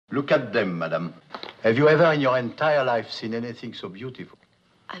Look at them, madame. Have you ever in your entire life seen anything so beautiful?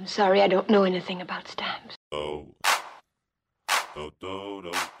 I'm sorry, I don't know anything about stamps.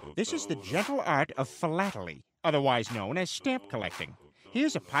 This is the gentle art of philately, otherwise known as stamp collecting.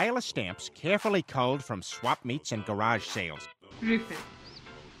 Here's a pile of stamps carefully culled from swap meets and garage sales. Rufus,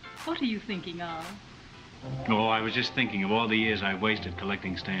 what are you thinking of? Oh, I was just thinking of all the years I wasted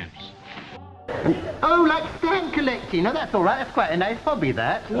collecting stamps. Oh, like stamp collecting. No, that's all right. That's quite a nice hobby,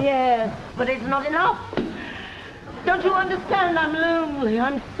 that. Yes, but it's not enough. Don't you understand? I'm lonely.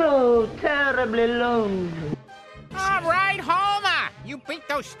 I'm so terribly lonely. All right, Homer! You beat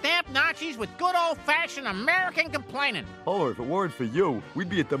those stamp Nazis with good old-fashioned American complaining. Homer, if it weren't for you, we'd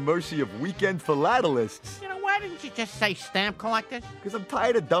be at the mercy of weekend philatelists. You know, why didn't you just say stamp collectors? Because I'm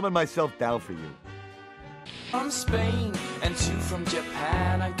tired of dumbing myself down for you. From Spain and two from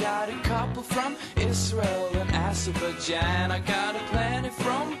Japan, I got a couple from Israel and Azerbaijan. I got a plenty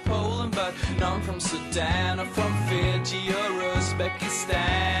from Poland, but none from Sudan or from Fiji or Uzbekistan.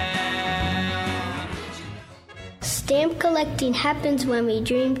 Stamp collecting happens when we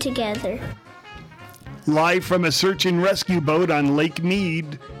dream together. Live from a search and rescue boat on Lake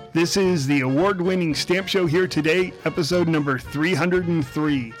Mead, this is the award-winning Stamp Show Here Today, episode number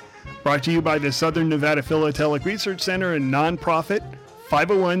 303. Brought to you by the Southern Nevada Philatelic Research Center, a nonprofit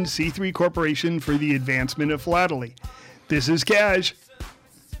 501c3 corporation for the advancement of philately. This is Cash.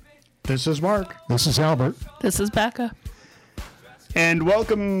 This is Mark. This is Albert. This is Becca. And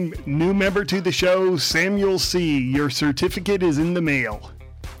welcome, new member to the show, Samuel C. Your certificate is in the mail.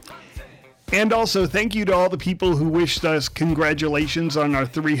 And also, thank you to all the people who wished us congratulations on our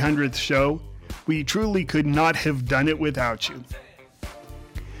 300th show. We truly could not have done it without you.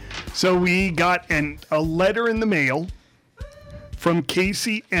 So we got a letter in the mail from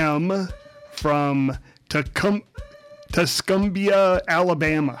Casey M. from Tuscumbia,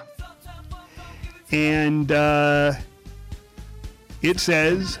 Alabama. And it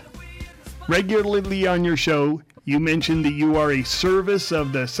says, regularly on your show, you mentioned that you are a service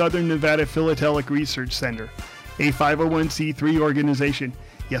of the Southern Nevada Philatelic Research Center, a 501c3 organization.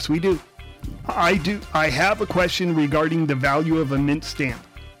 Yes, we do. I do. I have a question regarding the value of a mint stamp.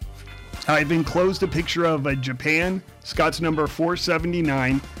 I've enclosed a picture of a Japan Scott's number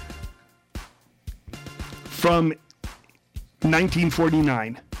 479 from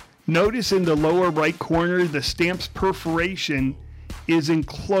 1949. Notice in the lower right corner, the stamp's perforation is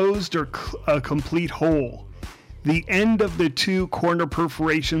enclosed or a complete hole. The end of the two corner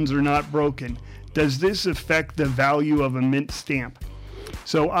perforations are not broken. Does this affect the value of a mint stamp?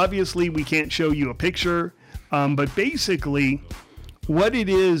 So obviously we can't show you a picture, but basically what it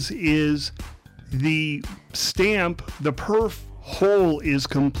is the stamp, the perf hole is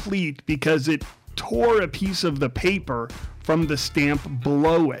complete because it tore a piece of the paper from the stamp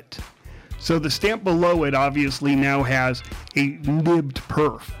below it. So the stamp below it obviously now has a nibbed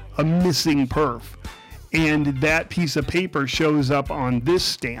perf, a missing perf. And that piece of paper shows up on this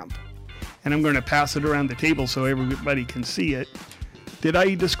stamp. And I'm going to pass it around the table so everybody can see it. Did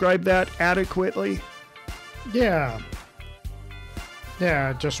I describe that adequately? Yeah. Yeah,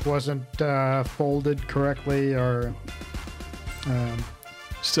 it just wasn't folded correctly or...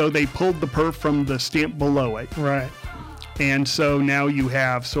 So they pulled the perf from the stamp below it. Right. And so now you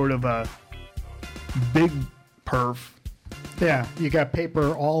have sort of a big perf. Yeah, you got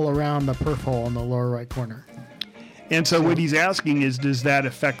paper all around the perf hole in the lower right corner. And so what he's asking is, does that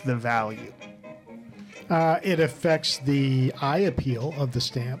affect the value? It affects the eye appeal of the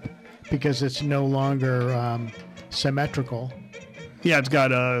stamp because it's no longer symmetrical. Yeah, it's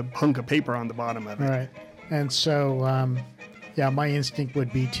got a hunk of paper on the bottom of it. Right. And so, my instinct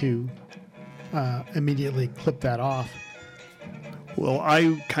would be to immediately clip that off. Well,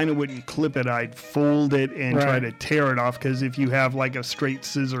 I kind of wouldn't clip it. I'd fold it and try to tear it off because if you have like a straight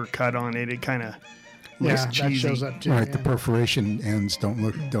scissor cut on it, it kind of looks cheesy. That shows up too. Right, the perforation ends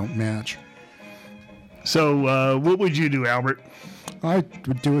don't match. So what would you do, Albert? I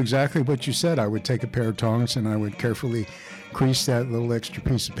would do exactly what you said. I would take a pair of tongs and I would carefully crease that little extra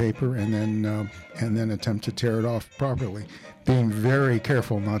piece of paper and then attempt to tear it off properly, being very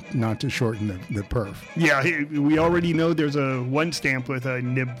careful not to shorten the perf. Yeah, we already know there's one stamp with a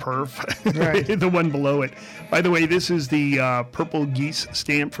nib perf, right. The one below it. By the way, this is the Purple Geese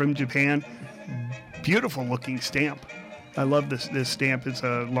stamp from Japan. Beautiful looking stamp. I love this stamp. It's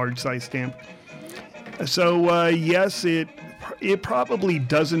a large size stamp. So yes, it probably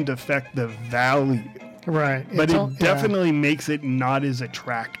doesn't affect the value. Right. But it definitely makes it not as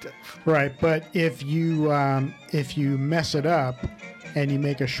attractive. Right. But if you mess it up and you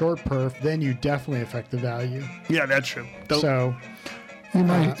make a short perf, then you definitely affect the value. Yeah, that's true. You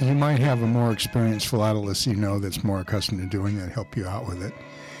might have a more experienced philatelist that's more accustomed to doing that help you out with it.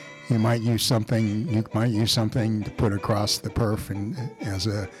 You might use something to put across the perf and as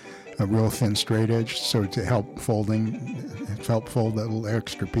a real thin straight edge, so to help fold that little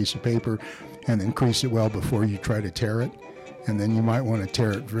extra piece of paper, and then crease it well before you try to tear it. And then you might want to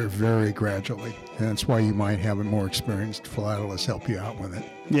tear it very, very gradually. And that's why you might have a more experienced philatelist help you out with it.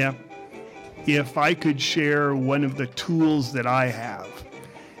 Yeah. If I could share one of the tools that I have,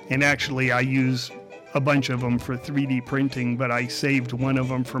 and actually I use a bunch of them for 3D printing, but I saved one of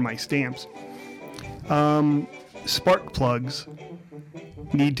them for my stamps. Spark plugs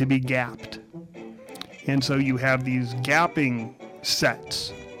need to be gapped. And so you have these gapping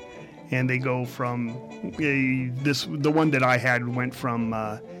sets, and they go from the one that I had went from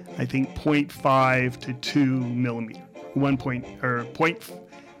I think 0.5 to 2 millimeter. It went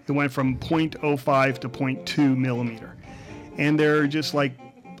from 0.05 to 0.2 millimeter. And they're just like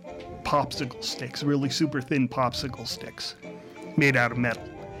popsicle sticks, really super thin popsicle sticks made out of metal.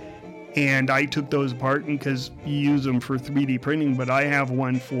 And I took those apart because you use them for 3D printing, but I have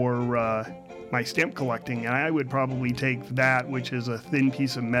one for my stamp collecting, and I would probably take that, which is a thin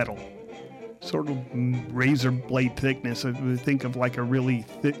piece of metal, sort of razor blade thickness. I would think of like a really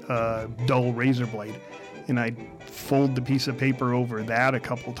dull razor blade, and I'd fold the piece of paper over that a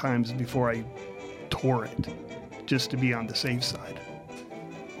couple times before I tore it, just to be on the safe side.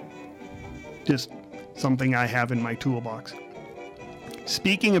 Just something I have in my toolbox.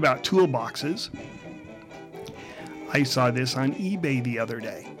 Speaking about toolboxes, I saw this on eBay the other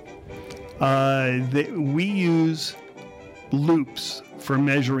day. We use loops for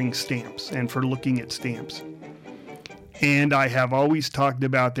measuring stamps and for looking at stamps. And I have always talked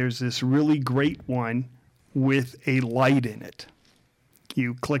about there's this really great one with a light in it.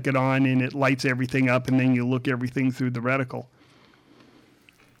 You click it on and it lights everything up, and then you look everything through the reticle.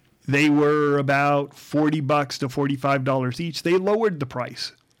 They were about $40 to $45 each. They lowered the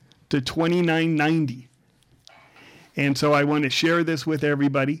price to $29.90. And so I want to share this with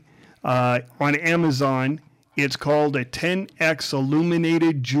everybody. On Amazon, it's called a 10x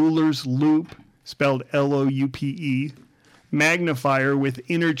illuminated jeweler's loupe, spelled L-O-U-P-E, magnifier with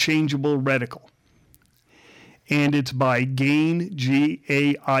interchangeable reticle. And it's by Gain,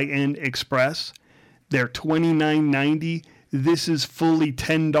 G-A-I-N Express. They're $29.90. This is fully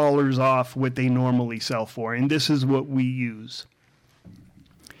 $10 off what they normally sell for, and this is what we use.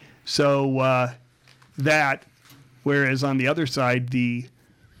 So whereas on the other side, the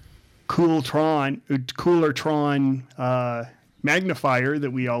Coolertron magnifier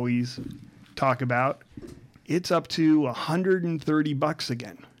that we always talk about, it's up to $130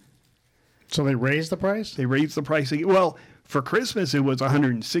 again. So they raised the price? They raised the price again. Well, for Christmas it was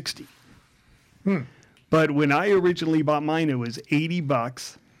 $160. But when I originally bought mine, it was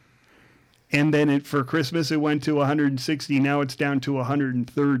 $80, and then for Christmas it went to $160. Now it's down to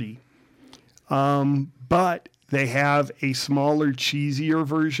 $130. But they have a smaller, cheesier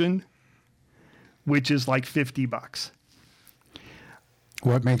version, which is like $50.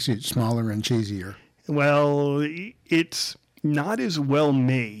 What makes it smaller and cheesier? Well, it's not as well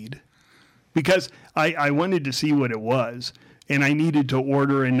made, because I wanted to see what it was. And I needed to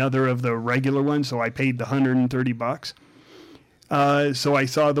order another of the regular ones, so I paid the $130. So I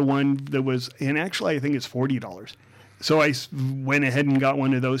saw the one that was, and actually I think it's $40. So I went ahead and got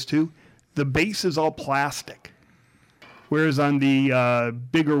one of those too. The base is all plastic, whereas on the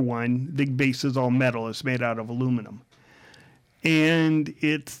bigger one, the base is all metal. It's made out of aluminum. And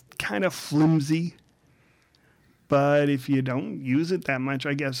it's kind of flimsy. But if you don't use it that much,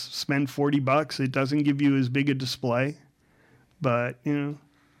 I guess spend $40. It doesn't give you as big a display. But,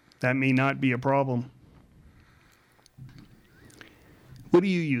 that may not be a problem. What do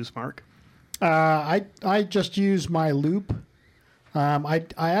you use, Mark? I just use my loupe. I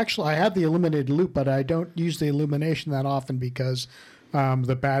have the illuminated loupe, but I don't use the illumination that often because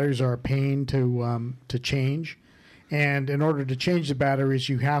the batteries are a pain to change. And in order to change the batteries,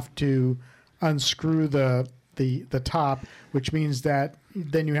 you have to unscrew the top, which means that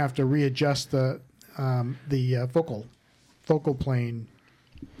then you have to readjust the focal plane,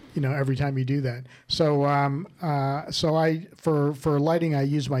 every time you do that. So I for lighting, I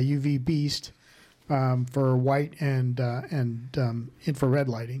use my UV Beast for white and infrared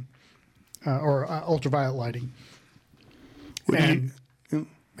lighting or ultraviolet lighting.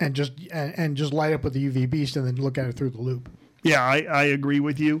 And just light up with the UV Beast and then look at it through the loupe. Yeah, I agree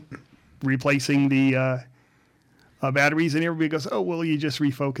with you. Replacing the batteries, and everybody goes, "Oh, well, you just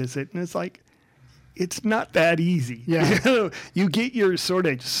refocus it," and it's like, it's not that easy. Yeah. You get your sort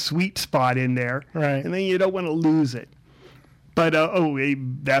of sweet spot in there, right, and then you don't want to lose it. But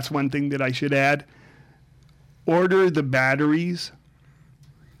that's one thing that I should add. Order the batteries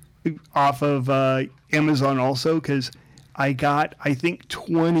off of Amazon also, because I got, I think,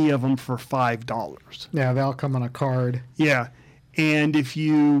 20 of them for $5. Yeah, they'll come on a card. Yeah. And if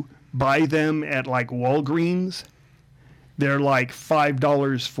you buy them at like Walgreens, they're like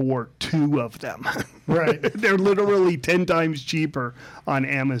 $5 for 2 of them. Right. They're literally 10 times cheaper on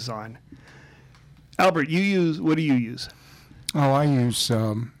Amazon. Albert, what do you use? Oh, I use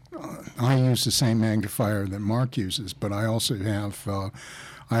the same magnifier that Mark uses, but I also have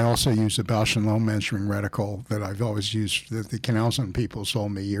I also use a Bausch & Lomb measuring reticle that I've always used, that the Canal Zone people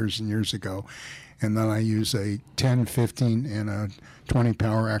sold me years and years ago. And then I use a 10, 15, and a 20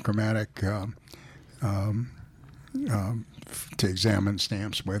 power achromatic to examine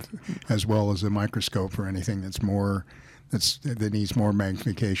stamps with, as well as a microscope for anything that needs more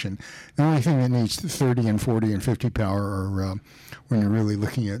magnification. The only thing that needs 30 and 40 and 50 power are when you're really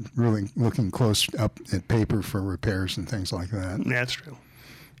looking close up at paper for repairs and things like that. That's true.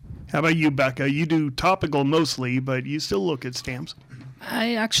 How about you, Becca? You do topical mostly, but you still look at stamps.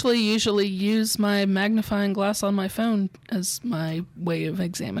 I actually usually use my magnifying glass on my phone as my way of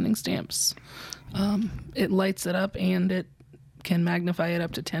examining stamps. It lights it up, and it can magnify it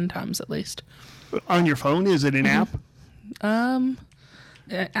up to 10 times at least. On your phone? Is it an app?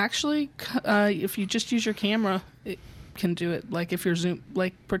 Actually, if you just use your camera, it can do it. Like if you're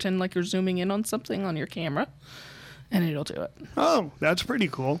pretend like you're zooming in on something on your camera, and it'll do it. Oh, that's pretty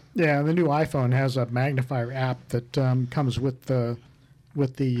cool. Yeah, the new iPhone has a magnifier app that comes with the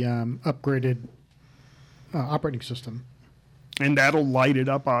upgraded operating system. And that'll light it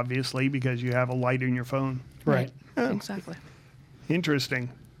up, obviously, because you have a light in your phone. Right. Oh, exactly. Interesting.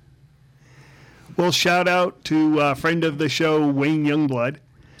 Well, shout out to a friend of the show, Wayne Youngblood.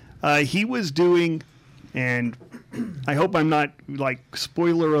 He was doing, and I hope I'm not like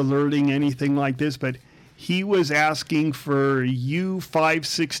spoiler alerting anything like this, but he was asking for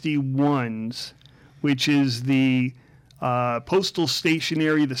U561s, which is the postal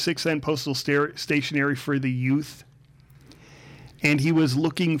stationery, the 6-cent postal stationery for the youth. And he was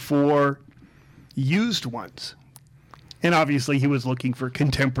looking for used ones. And obviously he was looking for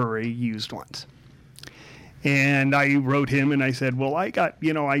contemporary used ones. And I wrote him and I said, well, I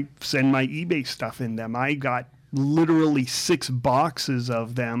send my eBay stuff in them. I got literally 6 boxes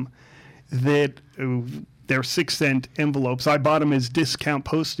of them that they're 6-cent envelopes. I bought them as discount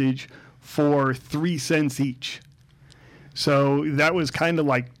postage for 3 cents each. So that was kind of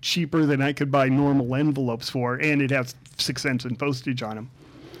like cheaper than I could buy normal envelopes for, and it has 6 cents in postage on them.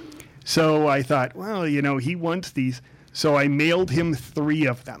 So I thought, well, he wants these. So I mailed him 3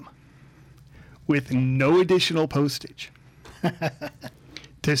 of them with no additional postage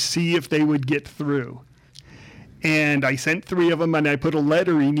to see if they would get through. And I sent 3 of them, and I put a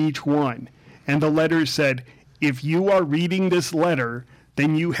letter in each one. And the letter said, if you are reading this letter,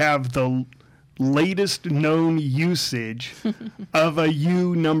 then you have the latest known usage of a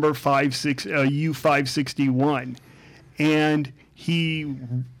U561. And he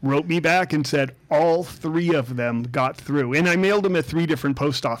wrote me back and said all 3 of them got through. And I mailed them at 3 different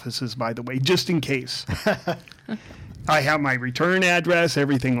post offices, by the way, just in case. I have my return address,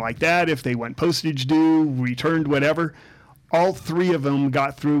 everything like that. If they went postage due, returned, whatever. All 3 of them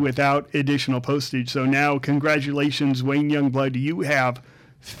got through without additional postage. So now, congratulations, Wayne Youngblood. You have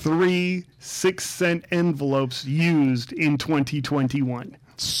 3 6-cent envelopes used in 2021.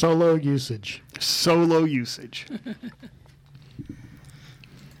 Solo usage.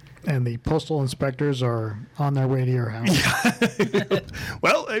 And the postal inspectors are on their way to your house.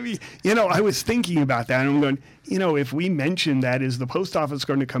 Well, I mean, I was thinking about that, and I'm going, if we mention that, is the post office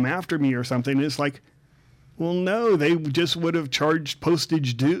going to come after me or something? And it's like, well, no, they just would have charged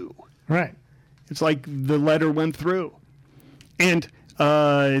postage due. Right. It's like the letter went through. And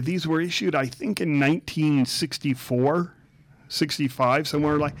these were issued, I think, in 1964, 65,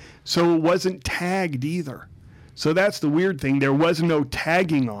 somewhere like. So it wasn't tagged either. So that's the weird thing. There was no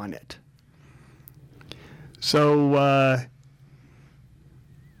tagging on it. So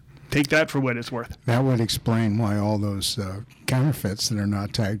take that for what it's worth. That would explain why all those counterfeits that are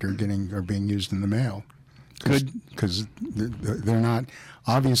not tagged are being used in the mail. Good, because they're not.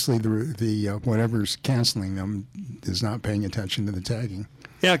 Obviously, the whatever's canceling them is not paying attention to the tagging.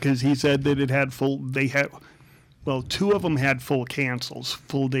 Yeah, because he said that it had full. They had, 2 of them had full cancels,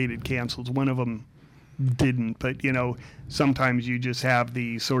 full dated cancels. One of them didn't, but sometimes you just have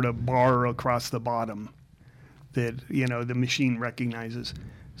the sort of bar across the bottom that the machine recognizes.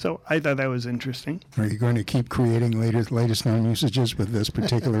 So I thought that was interesting. Are you going to keep creating latest known usages with this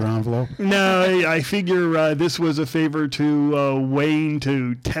particular envelope? No, I figure this was a favor to Wayne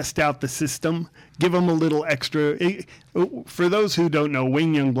to test out the system, give him a little extra. For those who don't know,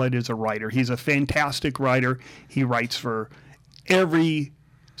 Wayne Youngblood is a writer. He's a fantastic writer. He writes for every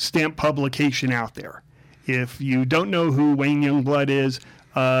stamp publication out there. If you don't know who Wayne Youngblood is,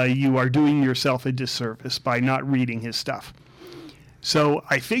 you are doing yourself a disservice by not reading his stuff. So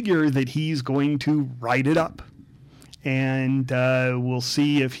I figure that he's going to write it up, and we'll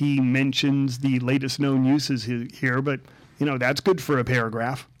see if he mentions the latest known uses here. But that's good for a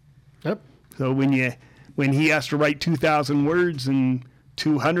paragraph. Yep. So when he has to write 2,000 words and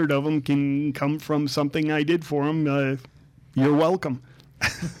 200 of them can come from something I did for him, you're welcome.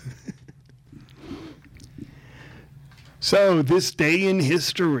 So this day in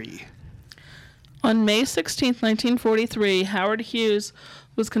history. On May 16, 1943, Howard Hughes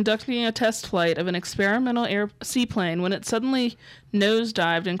was conducting a test flight of an experimental seaplane when it suddenly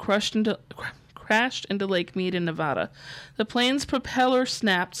nosedived and crashed into Lake Mead in Nevada. The plane's propeller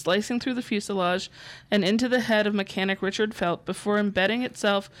snapped, slicing through the fuselage and into the head of mechanic Richard Felt before embedding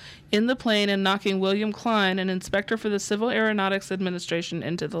itself in the plane and knocking William Klein, an inspector for the Civil Aeronautics Administration,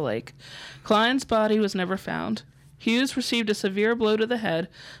 into the lake. Klein's body was never found. Hughes received a severe blow to the head,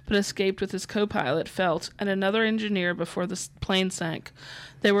 but escaped with his co-pilot, Felt, and another engineer before the plane sank.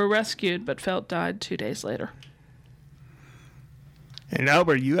 They were rescued, but Felt died 2 days later. And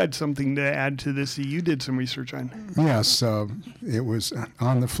Albert, you had something to add to this that you did some research on. Yes, it was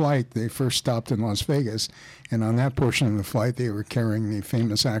on the flight. They first stopped in Las Vegas, and on that portion of the flight, they were carrying the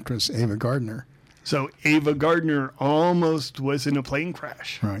famous actress Ava Gardner. So Ava Gardner almost was in a plane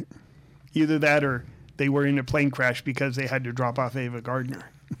crash. Right. Either that or they were in a plane crash because they had to drop off Ava Gardner.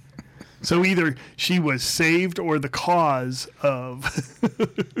 So either she was saved or the cause of.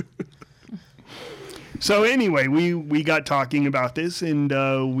 So anyway, we got talking about this, and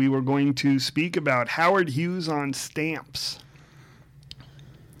we were going to speak about Howard Hughes on stamps.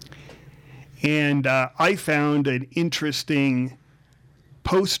 And I found an interesting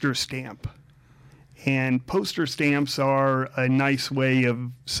poster stamp. And poster stamps are a nice way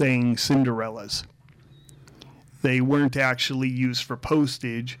of saying Cinderellas. They weren't actually used for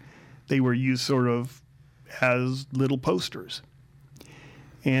postage. They were used sort of as little posters.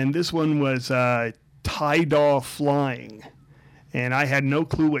 And this one was Tie-Doll Flying. And I had no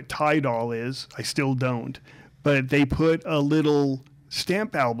clue what Tie-Doll is. I still don't. But they put a little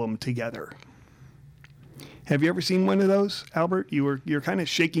stamp album together. Have you ever seen one of those, Albert? You're kind of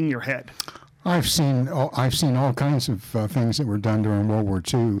shaking your head. I've seen all kinds of things that were done during World War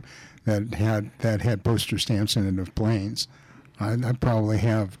II that had poster stamps in it of planes. I probably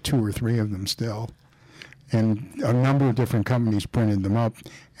have 2 or 3 of them still, and a number of different companies printed them up,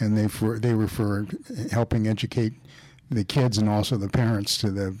 and they were for helping educate the kids and also the parents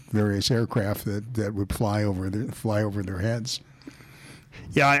to the various aircraft that would fly over their heads.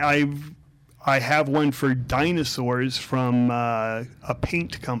 Yeah, I have one for dinosaurs from a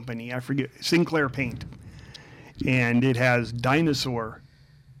paint company. I forget, Sinclair Paint. And it has dinosaur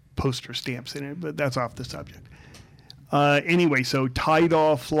poster stamps in it, but that's off the subject. Anyway, so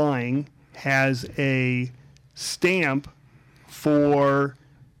Tie-Doll Flying has a stamp for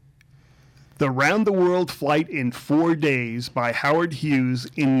the Round-the-World Flight in 4 Days by Howard Hughes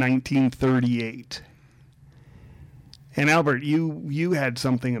in 1938. And Albert, you had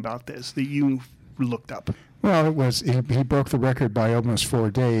something about this that you looked up. Well, it was he broke the record by almost 4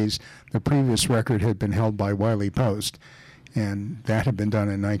 days. The previous record had been held by Wiley Post, and that had been done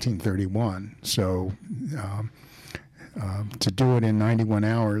in 1931. So to do it in 91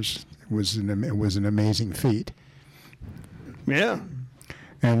 hours was an amazing feat. Yeah.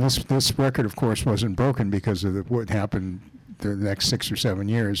 And this record, of course, wasn't broken because of what happened the next 6 or 7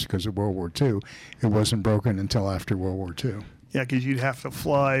 years because of World War II. It wasn't broken until after World War II. Yeah, because you'd have to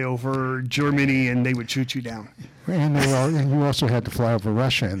fly over Germany and they would shoot you down. And you also had to fly over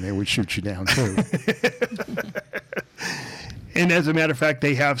Russia and they would shoot you down too. And as a matter of fact,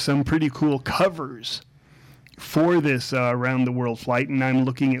 they have some pretty cool covers for this around the world flight. And I'm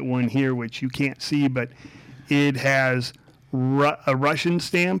looking at one here, which you can't see, but it has a Russian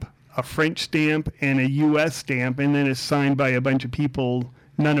stamp, a French stamp, and a U.S. stamp, and then it's signed by a bunch of people,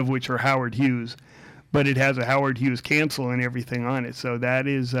 none of which are Howard Hughes. But it has a Howard Hughes cancel and everything on it. So that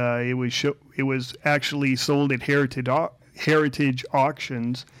is, it was actually sold at Heritage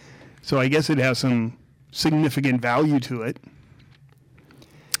Auctions. So I guess it has some significant value to it.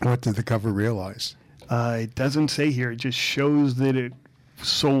 What did the cover realize? It doesn't say here. It just shows that it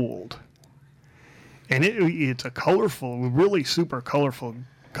sold. And it's a colorful, really super colorful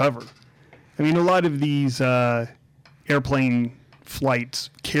cover. I mean, a lot of these airplane flights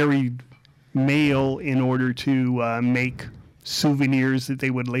carried mail in order to make souvenirs that they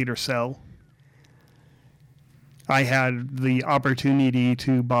would later sell. I had the opportunity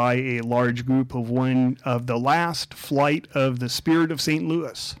to buy a large group of one of the last flight of the Spirit of St.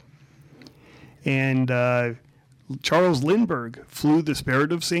 Louis. And Charles Lindbergh flew the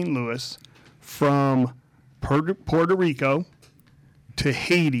Spirit of St. Louis from Puerto Rico to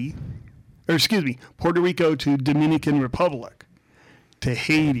Haiti, Puerto Rico to Dominican Republic, to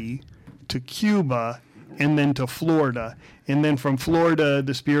Haiti, to Cuba, and then to Florida. And then from Florida,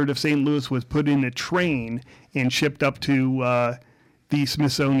 the Spirit of St. Louis was put in a train and shipped up to the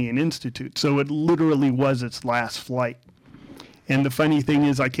Smithsonian Institute. So it literally was its last flight. And the funny thing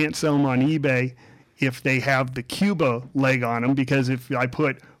is I can't sell them on eBay if they have the Cuba leg on them, because if I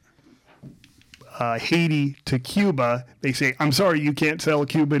put Haiti to Cuba, they say, I'm sorry, you can't sell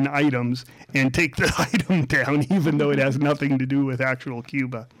Cuban items, and take the item down, even though it has nothing to do with actual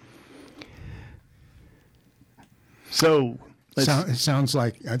Cuba. So it sounds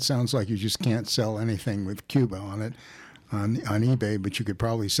like you just can't sell anything with Cuba on it on eBay, but you could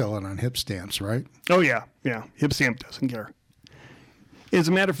probably sell it on Hip Stamps, right? Oh yeah. Hip Stamp doesn't care. As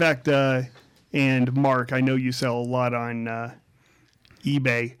a matter of fact, and Mark, I know you sell a lot on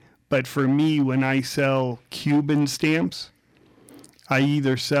eBay, but for me, when I sell Cuban stamps, I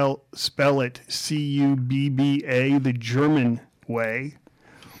either spell it C-U-B-B-A, the German way,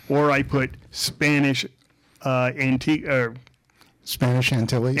 or I put Spanish Spanish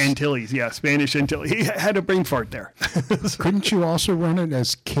Antilles? Antilles, yeah, Spanish Antilles. He had a brain fart there. Couldn't you also run it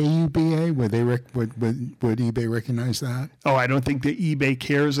as KUBA? Would eBay recognize that? Oh, I don't think that eBay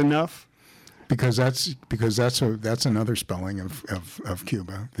cares enough. Because that's another spelling of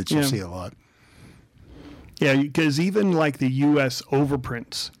Cuba that you see a lot. Yeah, because even like the U.S.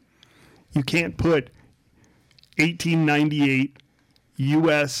 overprints, you can't put 1898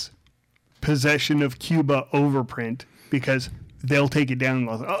 U.S. possession of Cuba overprint, because they'll take it down and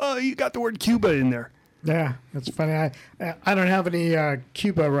go, oh, you got the word Cuba in there. Yeah, that's funny. I don't have any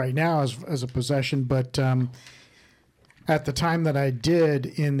Cuba right now as a possession, but at the time that I did,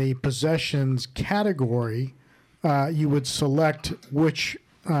 in the possessions category, you would select which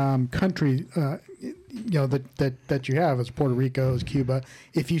country that you have, as Puerto Rico, as Cuba.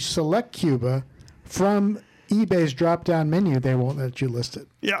 If you select Cuba from eBay's drop-down menu, they won't let you list it.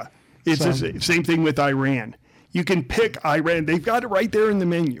 Yeah, it's the same thing with Iran. You can pick Iran. They've got it right there in the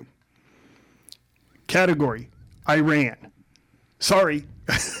menu. Category, Iran. Sorry.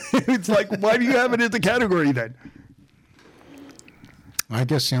 It's like, why do you have it as a category then? I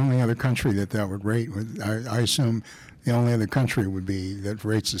guess the only other country that would rate, I assume the only other country that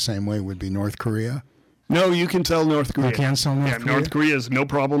rates the same way would be North Korea. No, you can sell North Korea. You can sell North Korea? North Korea is no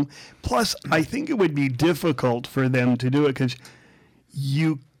problem. Plus, I think it would be difficult for them to do it, because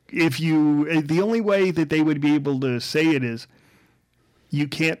the only way that they would be able to say it is you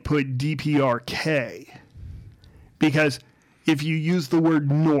can't put DPRK, because if you use the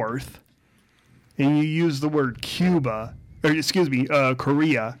word North and you use the word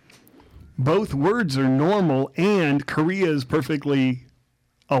Korea, both words are normal and Korea is perfectly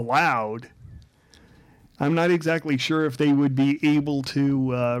allowed. I'm not exactly sure if they would be able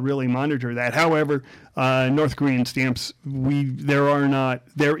to really monitor that. However, North Korean stamps,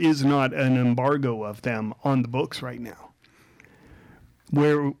 there is not an embargo of them on the books right now.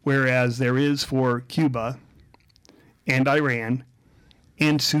 Whereas there is for Cuba and Iran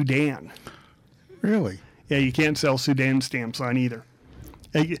and Sudan. Really? Yeah, you can't sell Sudan stamps on either.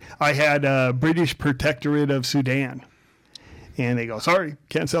 I had a British Protectorate of Sudan, and they go, sorry,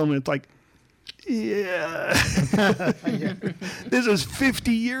 can't sell them. It's like, yeah. This is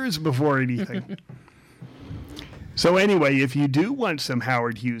 50 years before anything. So anyway, if you do want some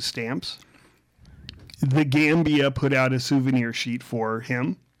Howard Hughes stamps, the Gambia put out a souvenir sheet for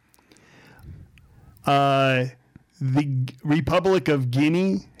him. The Republic of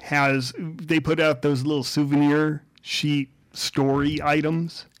Guinea they put out those little souvenir sheet story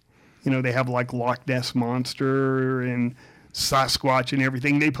items. They have like Loch Ness Monster and Sasquatch and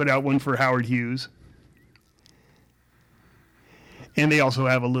everything. They put out one for Howard Hughes. And they also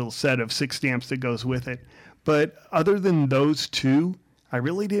have a little set of 6 stamps that goes with it. But other than those two, I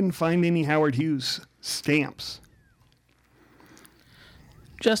really didn't find any Howard Hughes stamps.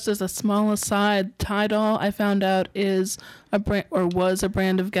 Just as a small aside, Tidal, I found out, is a brand, or was a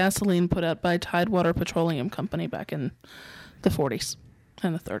brand of gasoline put out by Tidewater Petroleum Company back in the 40s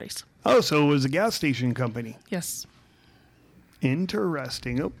and the 30s. Oh, so it was a gas station company. Yes.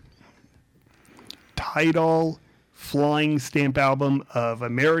 Interesting. Oh. Tidal flying stamp album of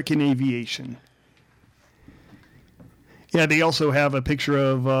American aviation. Yeah, they also have a picture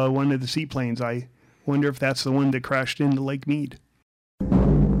of one of the seaplanes. I wonder if that's the one that crashed into Lake Mead.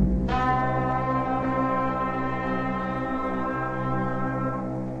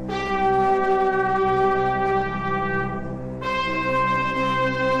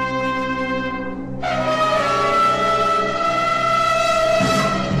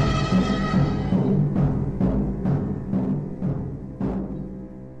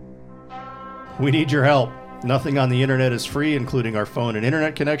 We need your help. Nothing on the internet is free, including our phone and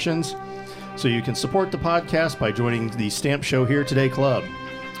internet connections. So you can support the podcast by joining the Stamp Show Here Today Club.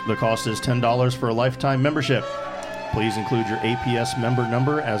 The cost is $10 for a lifetime membership. Please include your APS member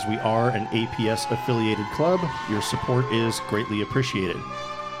number, as we are an APS-affiliated club. Your support is greatly appreciated.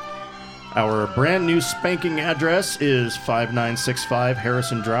 Our brand new spanking address is 5965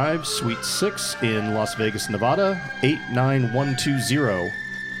 Harrison Drive, Suite 6 in Las Vegas, Nevada, 89120.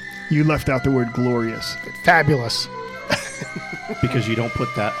 You left out the word glorious. Fabulous. Because you don't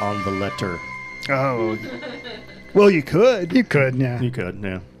put that on the letter. Oh. Well, you could. You could, yeah. You could,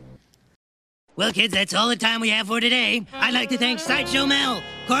 yeah. Well, kids, that's all the time we have for today. I'd like to thank Sideshow Mel,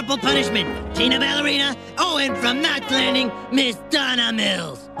 Corporal Punishment, Tina Ballerina, and from Knots Landing, Miss Donna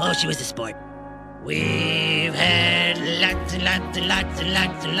Mills. Oh, she was a sport. We've had lots and lots and lots and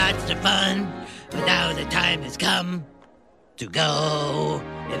lots and lots of fun, but now the time has come to go.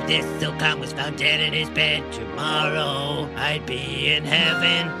 If this Silcon was found dead in his bed tomorrow, I'd be in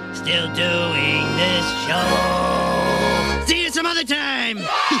heaven still doing this show. See you some other time!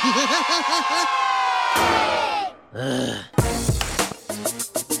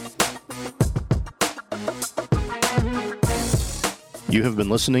 You have been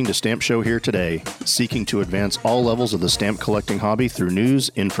listening to Stamp Show Here Today, seeking to advance all levels of the stamp collecting hobby through news,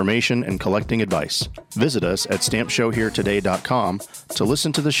 information, and collecting advice. Visit us at stampshowheretoday.com to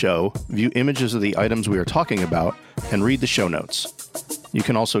listen to the show, view images of the items we are talking about, and read the show notes. You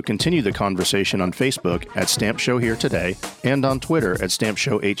can also continue the conversation on Facebook at Stamp Show Here Today and on Twitter at Stamp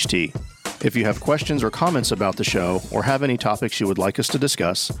Show HT. If you have questions or comments about the show or have any topics you would like us to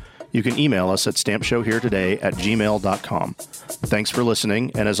discuss, you can email us at stampshowheretoday@gmail.com. Thanks for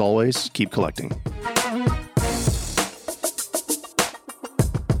listening, and as always, keep collecting.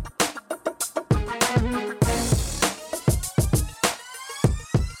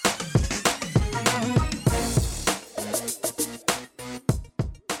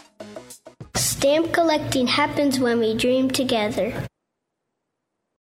 Stamp collecting happens when we dream together.